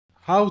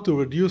How to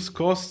reduce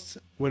costs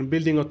when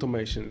building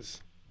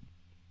automations.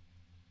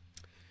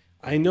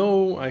 I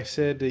know I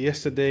said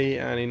yesterday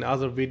and in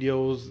other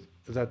videos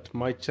that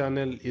my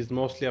channel is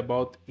mostly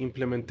about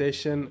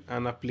implementation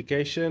and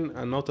application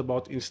and not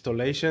about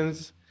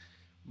installations,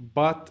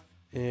 but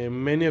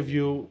many of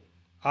you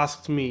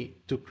asked me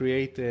to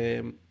create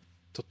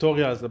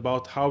tutorials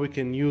about how we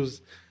can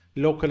use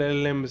local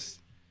LLMs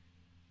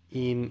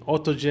in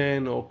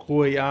Autogen or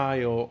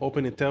CrewAI or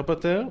Open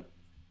Interpreter.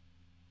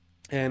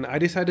 And I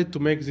decided to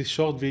make this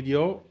short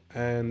video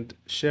and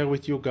share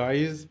with you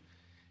guys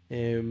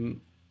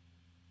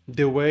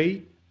the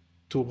way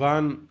to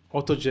run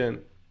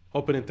Autogen,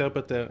 Open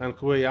Interpreter, and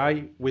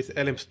CrewAI with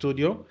LM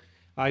Studio.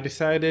 I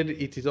decided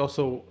it is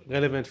also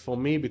relevant for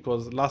me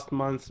because last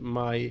month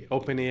my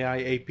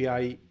OpenAI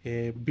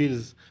API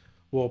bills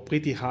were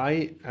pretty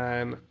high,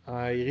 and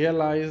I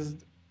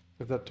realized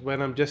that when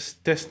I'm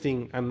just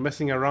testing and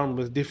messing around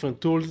with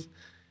different tools,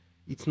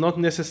 it's not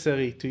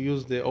necessary to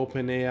use the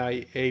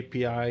OpenAI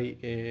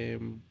API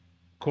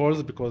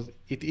calls because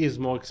it is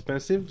more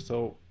expensive.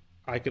 So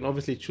I can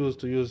obviously choose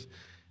to use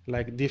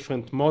like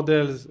different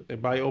models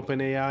by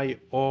OpenAI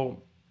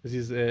or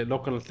these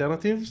local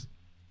alternatives.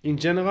 In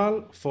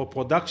general, for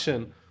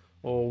production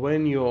or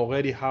when you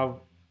already have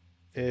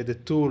the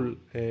tool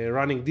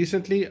running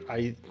decently,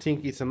 I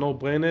think it's a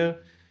no-brainer.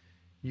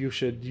 You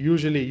should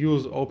usually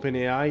use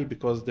OpenAI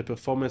because the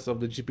performance of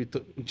the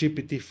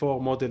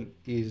GPT-4 model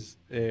is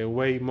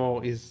way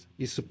more is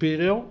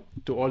superior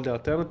to all the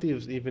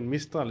alternatives, even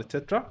Mistral,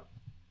 etc.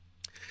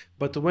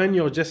 But when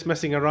you're just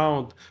messing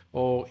around,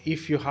 or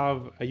if you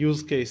have a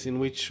use case in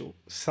which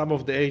some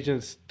of the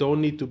agents don't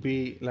need to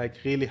be like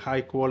really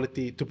high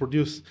quality to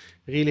produce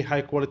really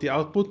high quality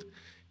output,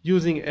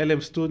 using LM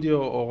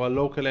Studio or a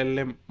local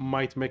LLM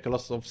might make a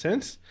lot of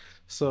sense.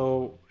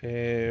 So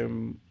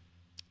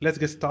let's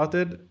get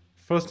started.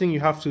 First thing you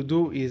have to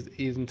do is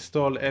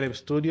install LM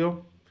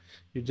Studio.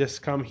 You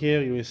just come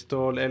here, you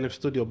install LM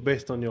Studio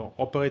based on your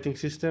operating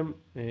system.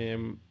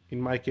 In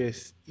my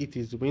case, it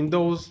is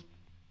Windows.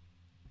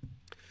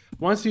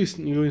 Once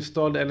you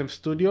install LM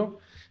Studio,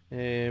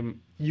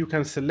 you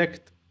can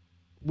select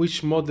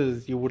which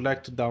models you would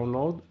like to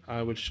download.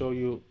 I will show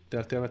you the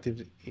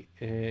alternatives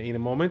in a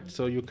moment.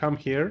 So you come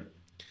here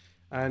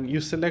and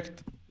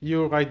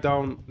you write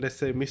down, let's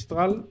say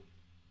Mistral.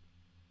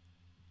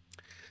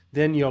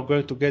 Then you're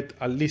going to get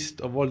a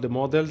list of all the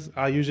models.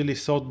 I usually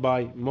sort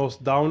by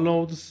most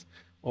downloads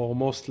or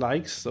most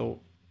likes.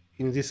 So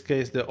in this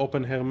case, the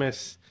Open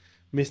Hermes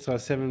Mistral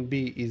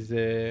 7B is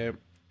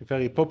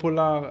very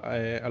popular,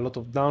 a lot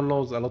of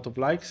downloads, a lot of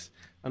likes.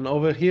 And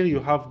over here you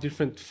have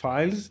different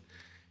files.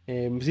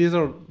 These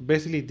are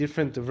basically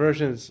different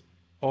versions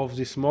of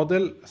this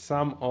model.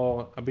 Some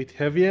are a bit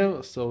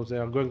heavier, so they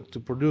are going to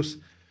produce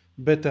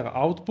better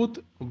output,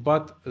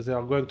 but they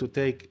are going to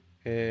take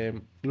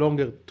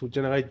longer to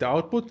generate the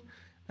output,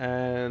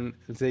 and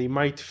they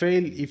might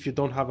fail if you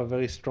don't have a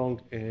very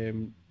strong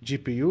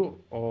GPU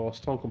or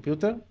strong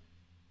computer.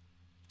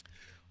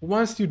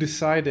 Once you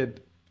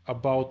decided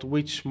about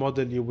which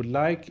model you would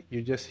like,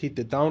 you just hit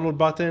the download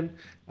button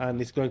and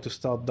it's going to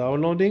start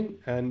downloading,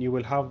 and you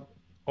will have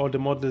all the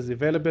models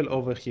available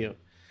over here.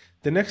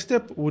 The next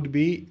step would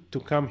be to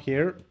come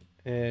here.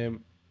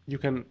 You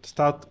can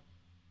start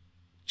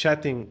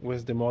chatting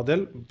with the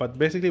model, but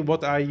basically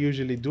what I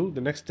usually do,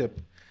 the next step,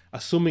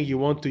 assuming you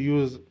want to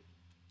use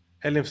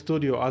LM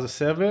Studio as a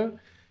server,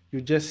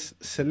 you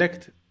just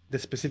select the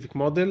specific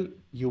model,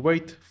 you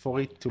wait for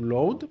it to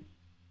load,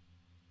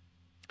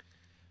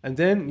 and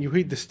then you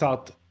hit the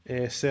start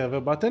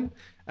server button.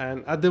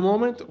 And at the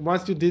moment,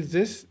 once you did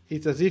this,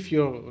 it's as if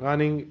you're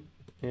running,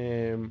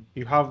 you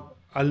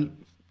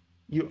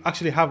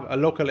actually have a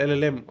local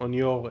LLM on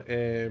your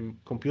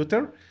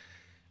computer,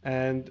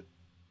 and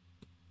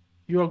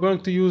you are going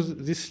to use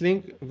this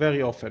link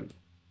very often.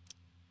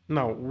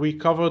 Now, we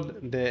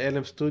covered the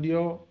LM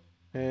Studio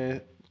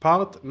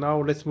part. Now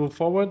let's move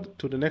forward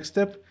to the next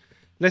step.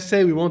 Let's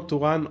say we want to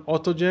run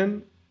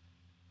Autogen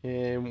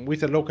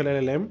with a local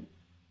LLM.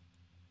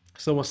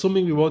 So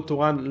assuming we want to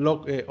run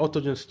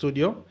Autogen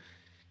Studio,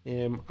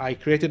 I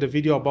created a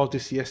video about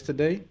this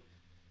yesterday.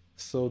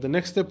 So the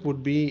next step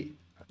would be,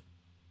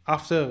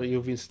 after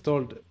you've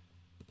installed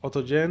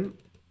Autogen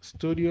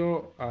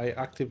Studio, I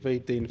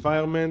activate the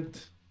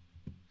environment.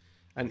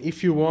 And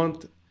if you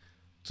want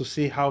to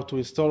see how to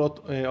install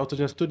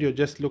Autogen Studio,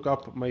 just look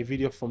up my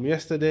video from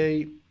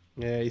yesterday.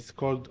 It's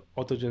called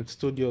Autogen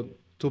Studio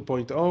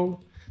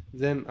 2.0.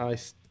 Then I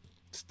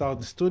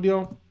start the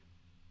studio.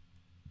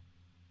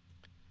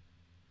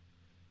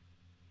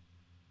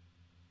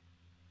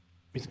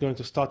 It's going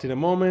to start in a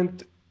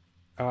moment.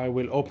 I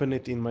will open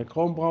it in my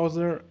Chrome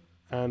browser.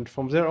 And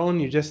from there on,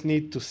 you just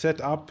need to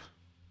set up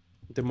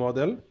the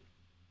model.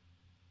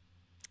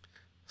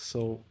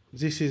 So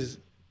this is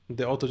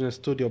the Autogen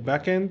Studio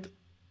backend.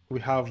 We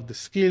have the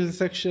skills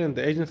section,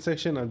 the agent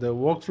section, and the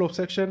workflow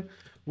section.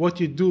 What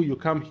you do, you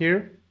come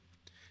here,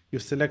 you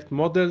select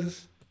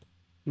models,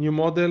 new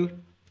model,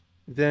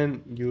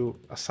 then you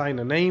assign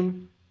a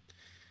name.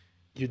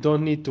 You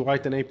don't need to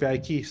write an API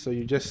key, so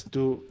you just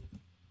do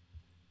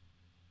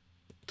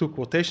two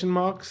quotation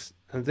marks,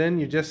 and then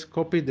you just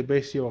copy the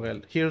base URL.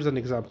 Here's an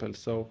example.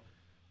 So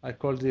I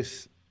call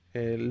this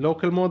a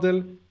local model,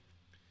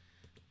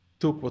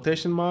 two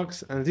quotation marks,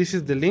 and this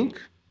is the link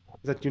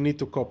that you need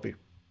to copy.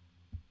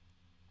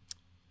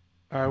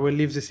 I will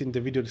leave this in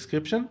the video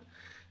description,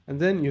 and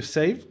then you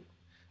save.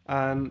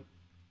 And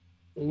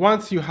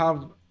once you have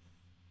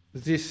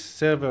this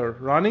server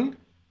running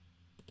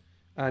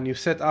and you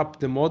set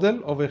up the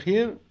model over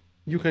here,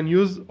 you can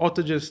use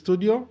Autogen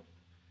Studio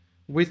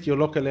with your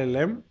local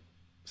LLM.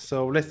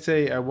 So let's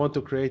say I want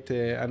to create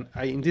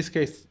in this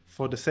case,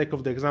 for the sake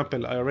of the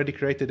example, I already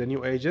created a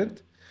new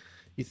agent.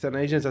 It's an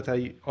agent that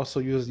I also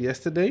used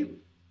yesterday.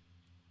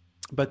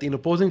 But in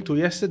opposing to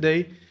yesterday,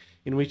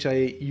 in which I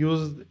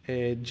used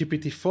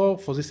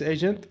GPT-4 for this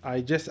agent, I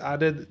just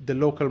added the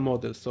local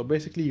model. So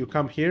basically you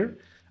come here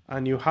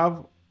and you have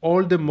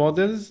all the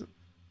models,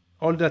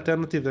 all the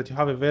alternatives that you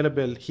have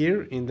available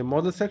here in the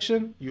model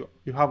section,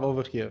 you have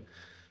over here.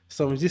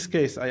 So in this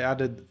case, I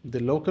added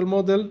the local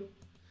model,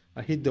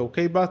 I hit the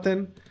OK button,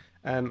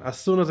 and as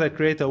soon as I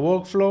create a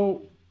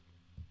workflow,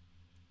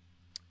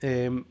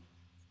 and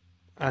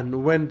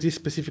when this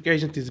specific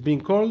agent is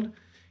being called,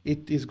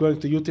 it is going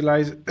to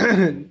utilize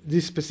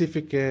this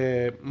specific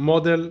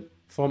model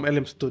from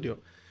LM Studio.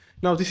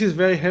 Now, this is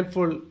very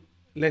helpful.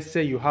 Let's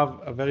say you have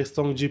a very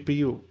strong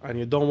GPU and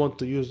you don't want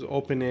to use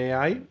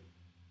OpenAI.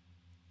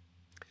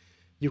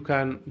 You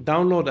can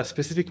download a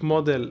specific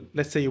model.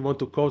 Let's say you want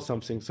to code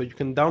something. So you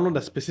can download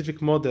a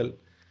specific model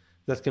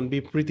that can be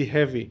pretty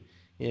heavy,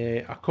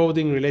 a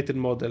coding related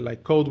model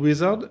like Code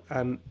Wizard.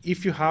 And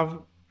if you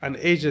have an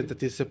agent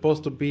that is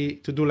supposed to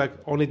do like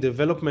only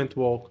development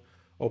work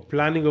or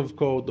planning of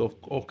code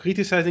or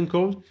criticizing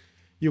code,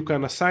 you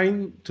can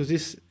assign to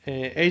this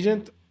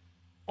agent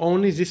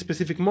only this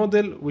specific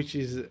model, which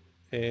is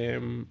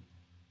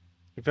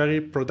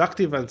very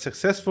productive and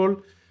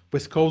successful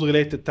with code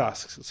related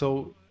tasks.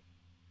 So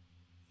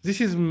this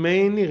is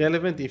mainly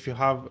relevant if you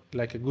have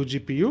like a good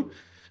GPU,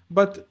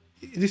 but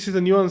this is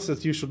a nuance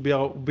that you should be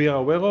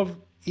aware of.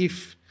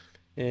 If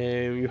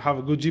you have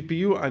a good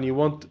GPU and you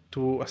want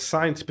to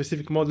assign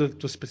specific models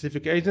to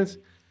specific agents,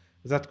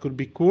 that could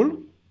be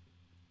cool.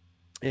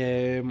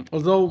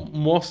 Although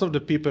most of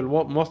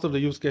the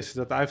use cases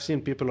that I've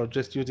seen, people are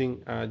just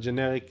using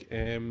generic,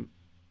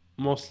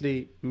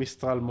 mostly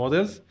Mistral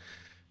models,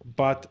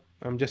 but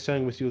I'm just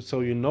sharing with you so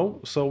you know.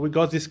 So we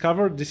got this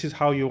covered. This is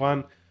how you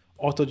run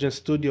Autogen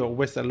Studio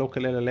with a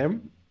local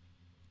LLM.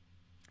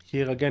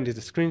 Here again is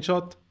the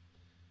screenshot.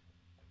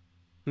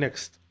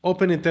 Next,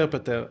 Open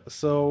Interpreter.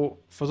 So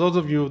for those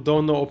of you who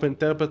don't know Open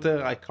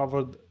Interpreter, I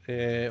covered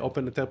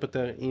Open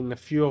Interpreter in a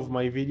few of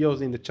my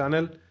videos in the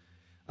channel.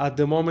 At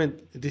the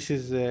moment, this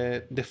is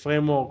the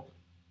framework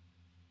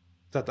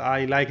that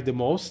I like the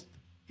most.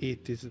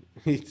 It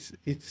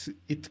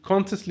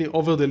constantly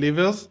over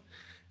delivers,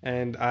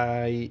 and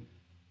I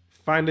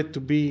find it to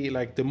be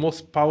like the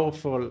most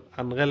powerful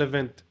and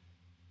relevant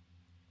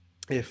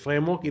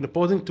framework. In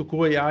opposing to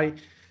CrewAI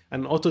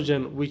and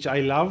Autogen, which I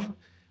love,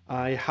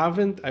 I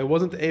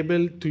wasn't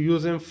able to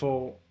use them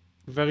for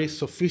very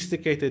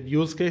sophisticated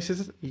use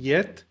cases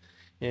yet.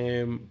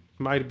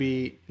 Might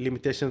be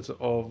limitations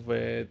of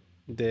the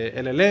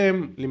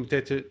LLM,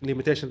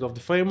 limitations of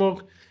the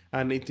framework,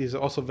 and it is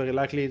also very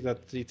likely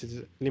that it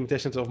is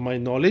limitations of my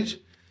knowledge.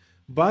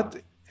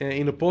 But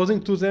in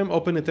opposing to them,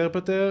 Open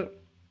Interpreter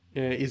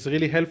is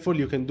really helpful.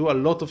 You can do a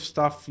lot of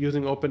stuff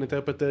using Open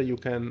Interpreter. You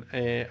can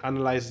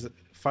analyze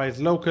files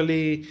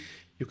locally.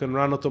 You can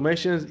run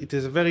automations. It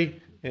is a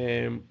very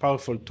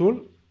powerful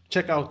tool.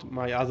 Check out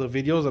my other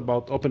videos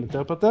about Open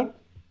Interpreter.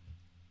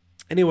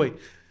 Anyway,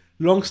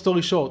 long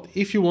story short,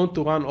 if you want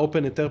to run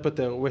Open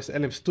Interpreter with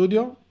LM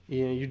Studio,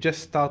 you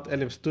just start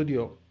LM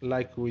Studio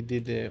like we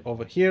did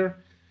over here.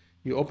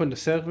 You open the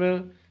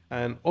server,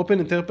 and Open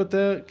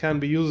Interpreter can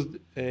be used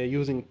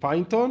using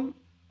Python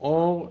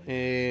or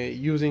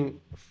using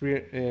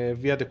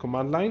via the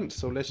command line.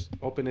 So let's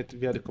open it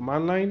via the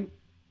command line.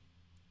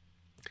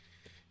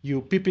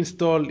 You pip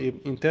install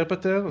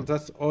interpreter.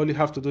 That's all you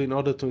have to do in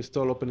order to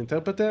install Open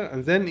Interpreter.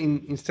 And then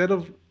instead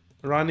of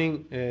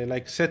running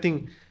like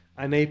setting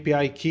an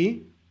API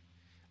key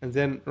and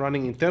then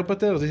running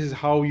interpreter, this is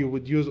how you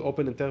would use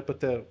Open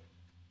Interpreter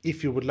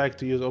if you would like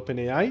to use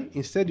OpenAI.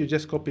 Instead, you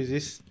just copy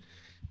this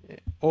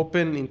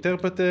Open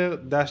Interpreter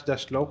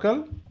 --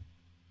 local,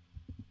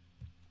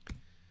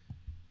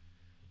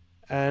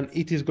 and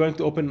it is going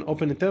to open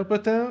Open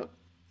Interpreter.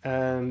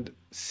 And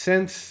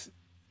since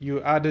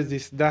you added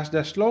this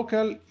 --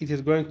 local, it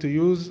is going to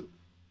use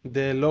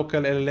the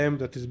local LLM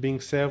that is being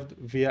served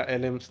via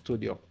LM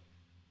Studio.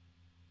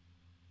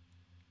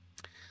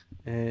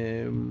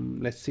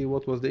 Let's see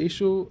what was the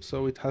issue.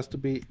 So it has to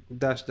be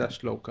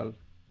 -- local.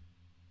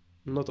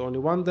 Not only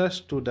one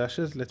dash, two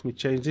dashes. Let me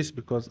change this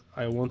because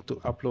I want to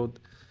upload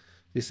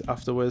this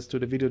afterwards to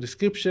the video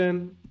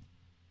description.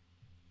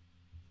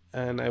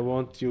 And I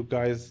want you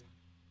guys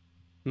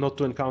not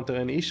to encounter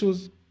any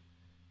issues.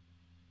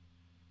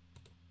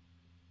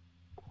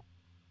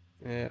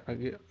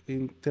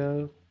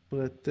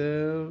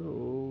 Interpreter,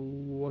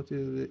 what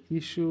is the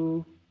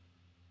issue?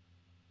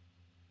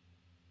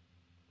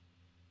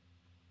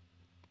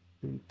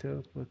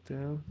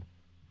 interpreter.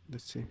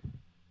 Let's see.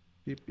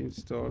 Pip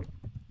install.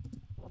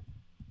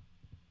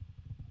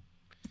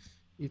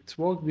 It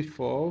worked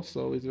before,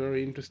 so it's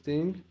very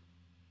interesting.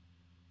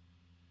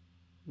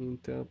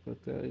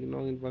 Interpreter,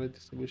 ignore invalid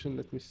distribution.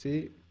 Let me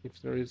see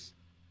if there is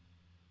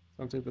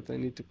something that I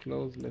need to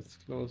close. Let's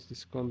close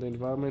this conda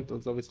environment,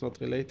 although it's not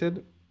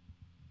related.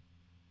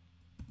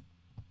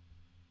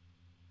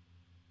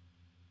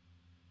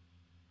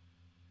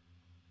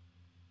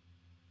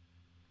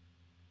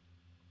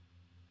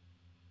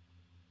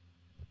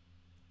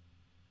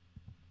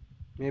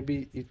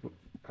 Maybe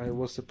I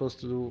was supposed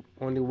to do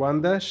only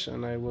one dash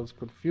and I was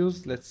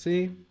confused. Let's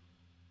see.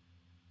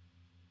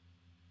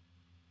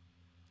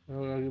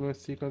 Our argument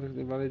C context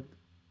invalid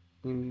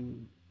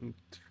in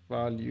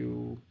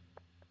value.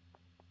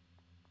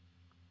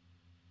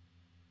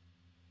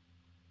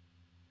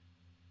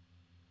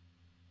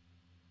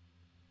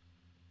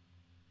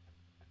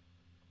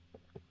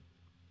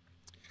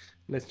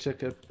 Let's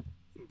check it.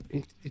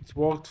 It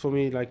worked for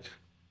me like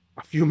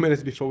a few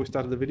minutes before we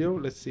started the video.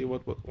 Let's see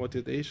what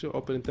is the issue.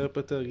 Open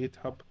interpreter,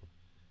 GitHub.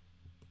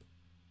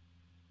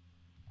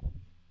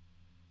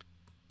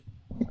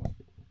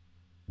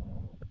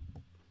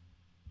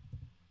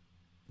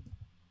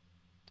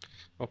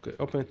 Okay,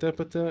 open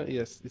interpreter.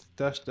 Yes, it's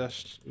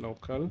dash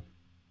local.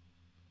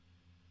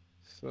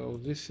 So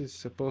this is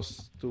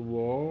supposed to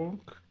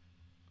work.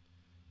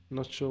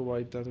 Not sure why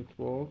it doesn't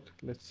work.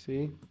 Let's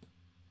see.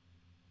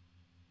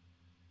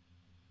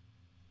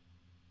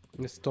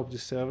 Let's stop the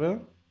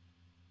server.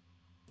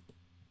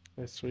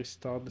 Let's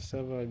restart the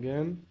server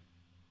again.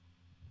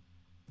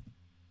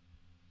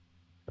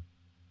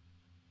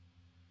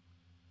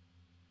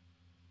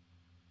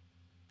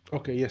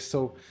 Okay, yes,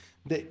 so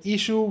the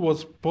issue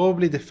was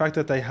probably the fact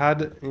that I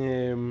had,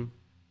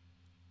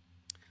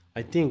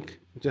 I think,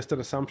 just an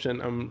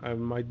assumption, I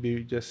might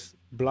be just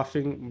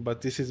bluffing,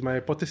 but this is my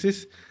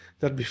hypothesis,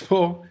 that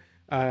before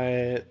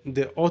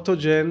the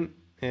Autogen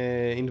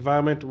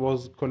environment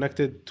was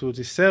connected to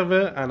the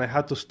server and I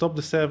had to stop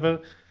the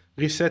server,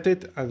 reset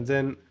it, and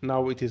then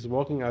now it is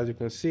working, as you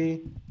can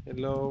see.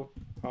 Hello,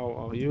 how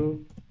are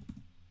you?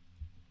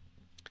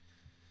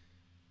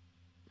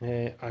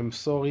 I'm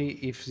sorry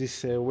if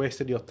this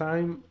wasted your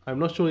time. I'm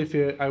not sure if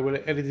I will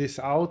edit this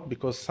out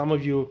because some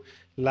of you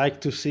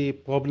like to see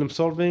problem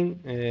solving.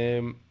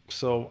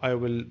 So I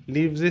will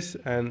leave this,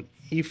 and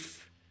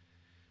if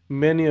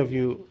many of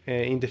you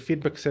in the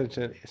feedback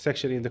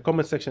section, in the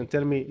comment section,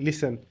 tell me,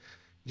 listen,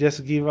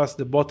 just give us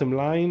the bottom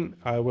line,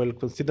 I will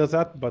consider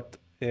that. But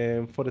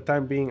for the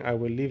time being, I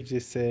will leave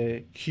this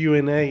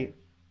Q&A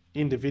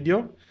in the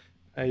video.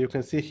 You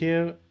can see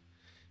here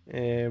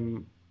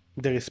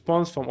the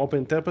response from Open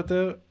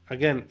Interpreter.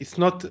 Again, it's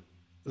not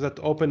that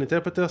Open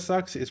Interpreter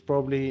sucks, it's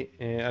probably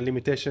a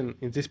limitation.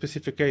 In this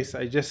specific case,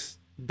 I just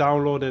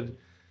downloaded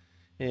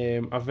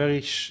a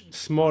very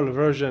small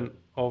version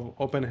of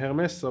Open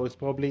Hermes, so it's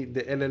probably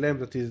the LLM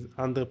that is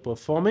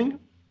underperforming.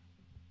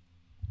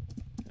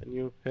 Can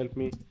you help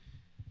me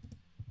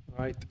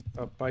write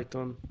a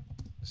Python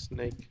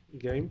snake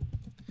game?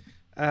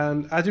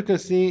 And as you can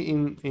see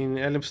in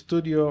LM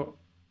Studio,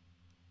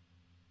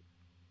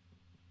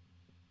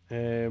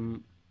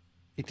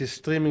 it is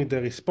streaming the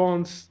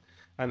response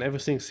and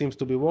everything seems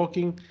to be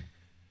working.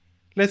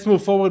 Let's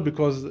move forward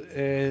because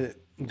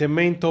the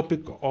main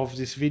topic of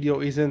this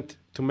video isn't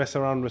to mess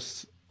around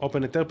with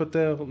Open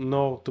Interpreter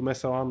nor to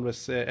mess around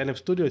with LM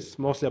Studio. It's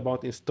mostly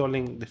about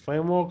installing the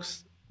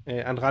frameworks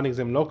and running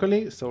them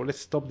locally. So let's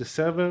stop the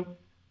server.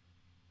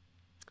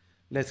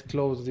 Let's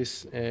close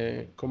this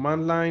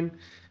command line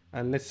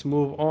and let's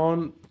move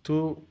on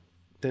to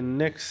the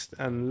next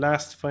and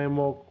last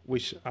framework,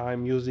 which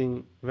I'm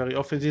using very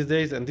often these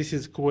days, and this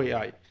is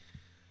CrewAI.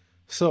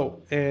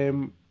 So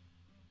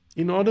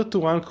in order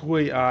to run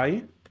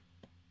CrewAI,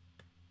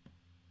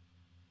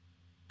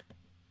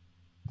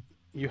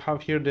 you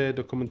have here the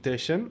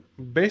documentation.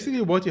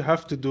 Basically what you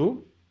have to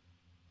do,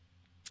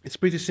 it's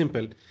pretty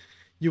simple.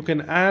 You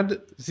can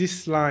add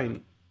this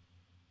line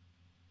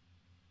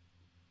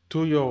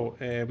to your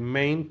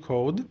main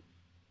code,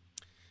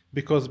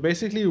 because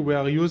basically we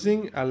are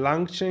using a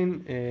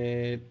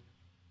LangChain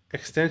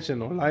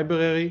extension or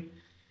library,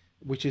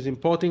 which is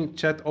importing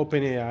chat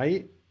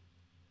OpenAI.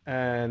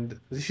 And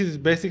this is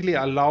basically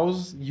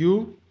allows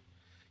you,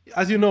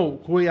 as you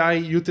know,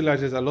 CrewAI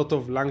utilizes a lot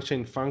of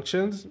LangChain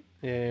functions.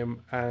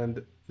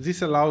 And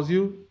this allows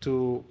you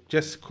to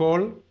just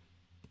call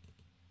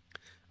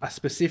a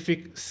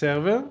specific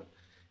server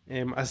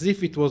as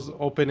if it was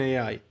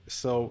OpenAI.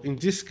 So in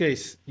this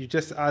case, you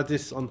just add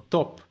this on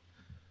top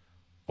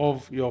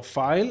of your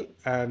file,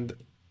 and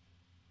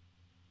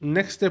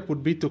next step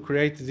would be to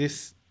create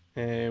this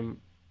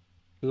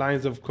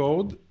lines of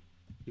code.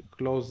 You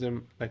close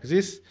them like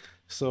this.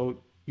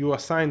 So you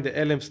assign the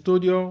LM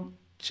Studio,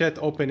 chat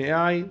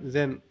OpenAI,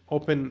 then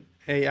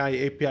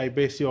OpenAI API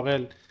base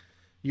URL.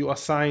 You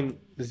assign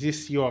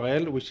this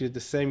URL, which is the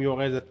same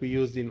URL that we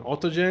used in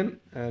Autogen,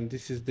 and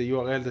this is the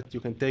URL that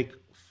you can take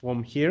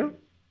from here,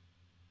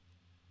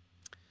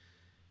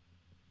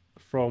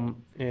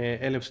 from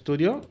LM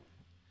Studio.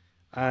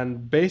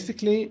 And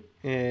basically,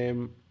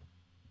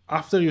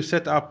 after you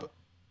set up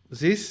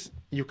this,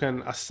 you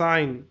can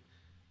assign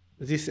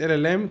this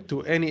LLM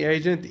to any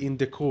agent in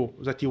the crew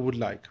that you would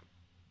like.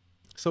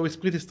 So it's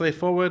pretty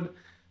straightforward.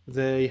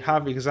 They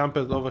have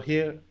examples over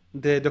here.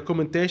 The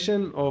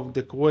documentation of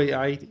the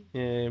CrewAI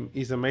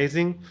is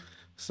amazing.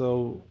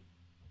 So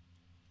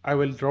I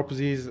will drop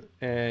these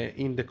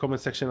in the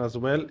comment section as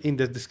well, in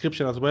the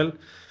description as well.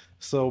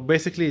 So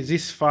basically,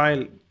 this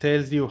file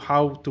tells you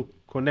how to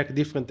connect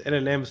different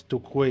LLMs to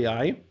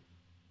CrewAI.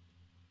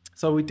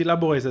 So it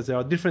elaborates that there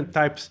are different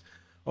types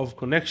of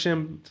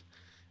connections.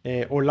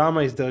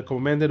 Ollama is the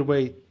recommended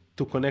way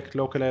to connect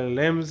local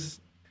LLMs,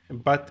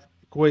 but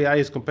CrewAI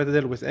is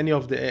compatible with any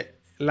of the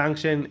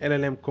LangChain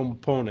LLM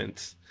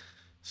components.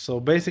 So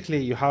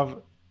basically, you have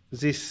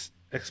this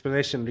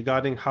explanation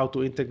regarding how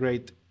to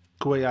integrate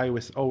CrewAI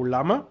with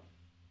Ollama.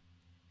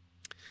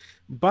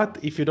 But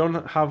if you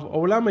don't have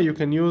Ollama, you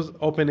can use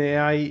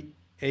OpenAI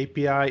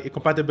API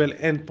compatible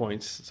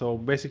endpoints. So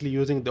basically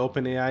using the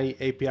OpenAI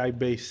API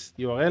based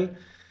URL.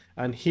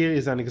 And here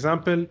is an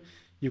example.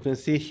 You can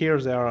see here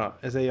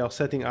they are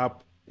setting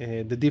up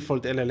the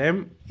default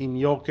LLM. In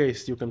your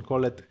case, you can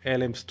call it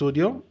LM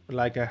Studio,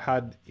 like I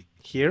had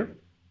here.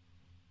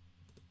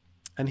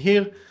 And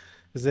here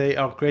they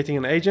are creating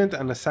an agent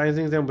and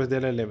assigning them with the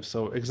LLM.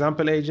 So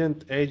example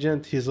agent,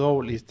 his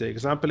role is the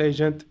example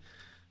agent.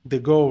 The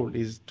goal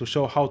is to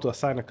show how to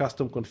assign a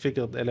custom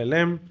configured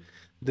LLM.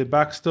 The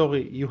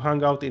backstory, you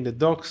hang out in the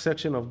docs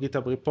section of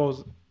GitHub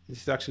repos.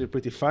 This is actually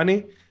pretty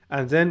funny.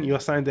 And then you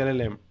assign the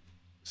LLM.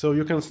 So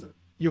you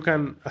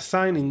can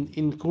assign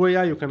in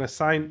CrewAI, you can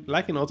assign,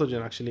 like in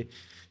Autogen actually,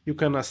 you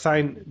can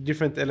assign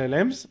different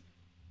LLMs.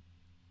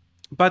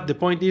 But the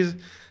point is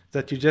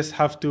that you just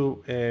have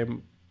to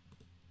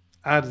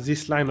add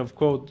this line of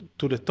code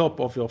to the top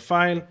of your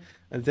file,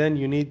 and then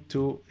you need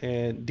to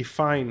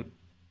define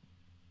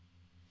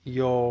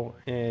your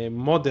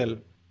model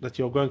that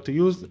you're going to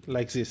use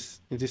like this,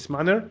 in this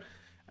manner.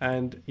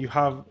 And you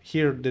have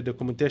here the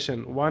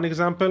documentation, one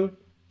example,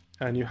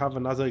 and you have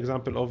another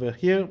example over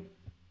here.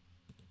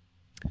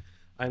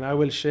 And I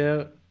will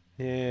share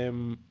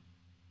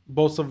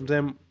both of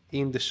them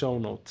in the show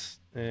notes.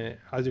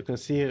 As you can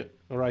see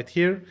right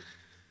here.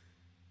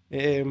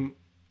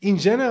 In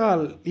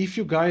general, if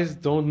you guys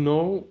don't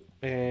know,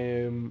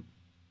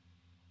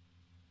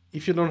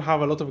 if you don't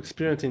have a lot of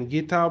experience in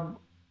GitHub,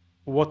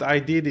 what I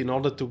did in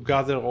order to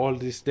gather all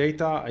this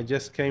data, I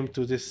just came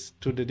to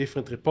the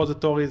different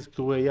repositories,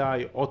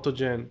 CrewAI,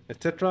 Autogen,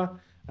 etc.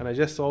 And I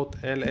just wrote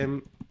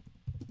LM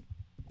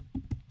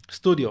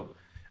Studio.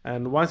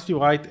 And once you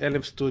write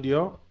LM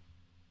Studio,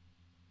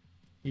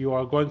 you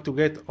are going to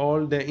get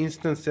all the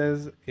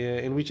instances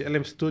in which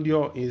LM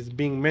Studio is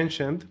being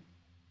mentioned.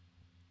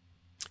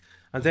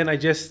 And then I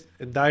just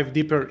dive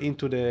deeper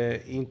into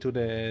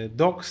the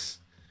docs,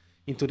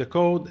 into the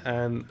code,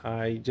 and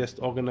I just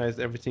organized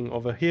everything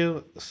over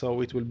here,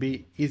 so it will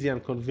be easy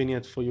and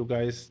convenient for you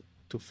guys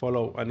to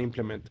follow and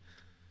implement.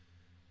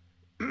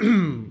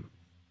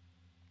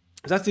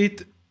 That's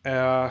it.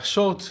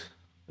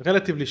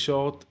 Relatively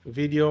short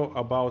video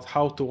about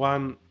how to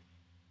run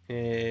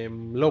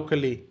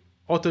locally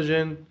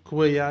Autogen,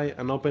 CrewAI,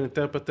 and Open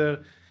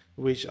Interpreter,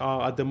 which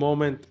are at the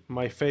moment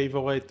my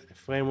favorite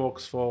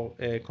frameworks for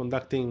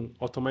conducting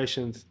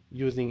automations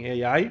using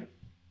AI.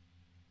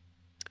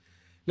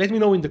 Let me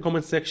know in the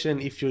comment section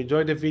if you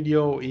enjoyed the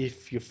video,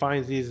 if you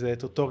find these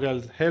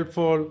tutorials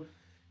helpful.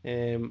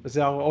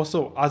 There are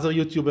also other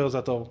YouTubers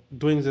that are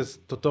doing these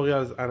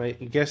tutorials, and I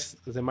guess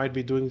they might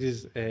be doing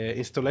these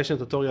installation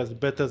tutorials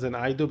better than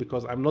I do,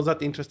 because I'm not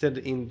that interested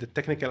in the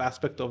technical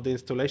aspect of the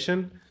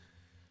installation.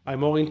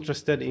 I'm more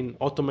interested in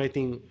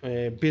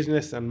automating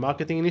business and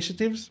marketing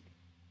initiatives.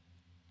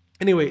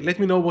 Anyway, let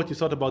me know what you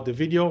thought about the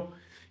video.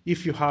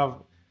 If you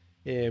have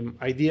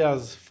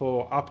ideas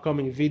for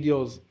upcoming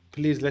videos,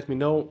 please let me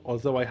know.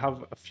 Although I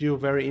have a few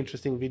very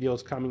interesting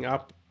videos coming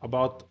up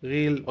about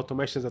real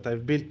automations that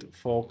I've built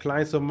for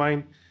clients of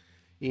mine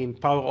in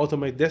Power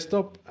Automate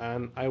Desktop,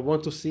 and I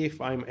want to see if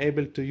I'm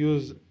able to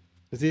use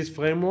these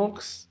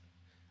frameworks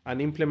and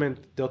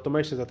implement the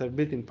automations that I've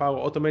built in Power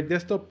Automate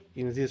Desktop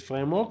in these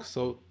frameworks.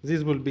 So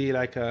this will be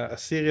like a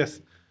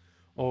series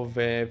of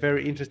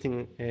very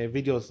interesting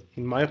videos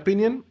in my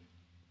opinion.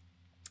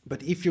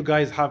 But if you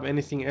guys have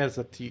anything else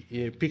that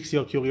piques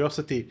your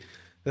curiosity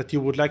that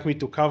you would like me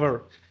to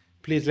cover,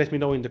 please let me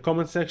know in the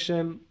comment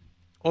section.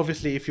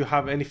 Obviously, if you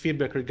have any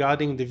feedback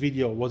regarding the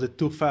video, was it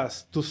too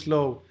fast, too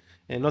slow,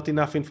 and not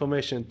enough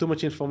information, too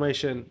much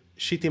information,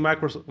 shitty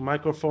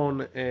microphone,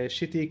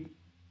 shitty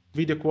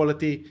video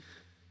quality,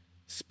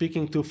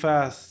 speaking too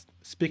fast,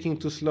 speaking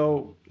too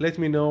slow, let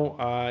me know.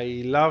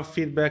 I love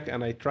feedback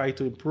and I try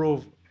to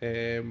improve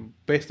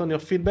based on your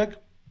feedback.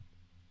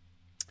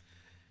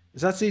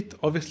 That's it.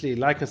 Obviously,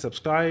 like and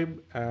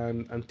subscribe,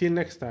 and until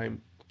next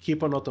time,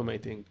 keep on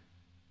automating.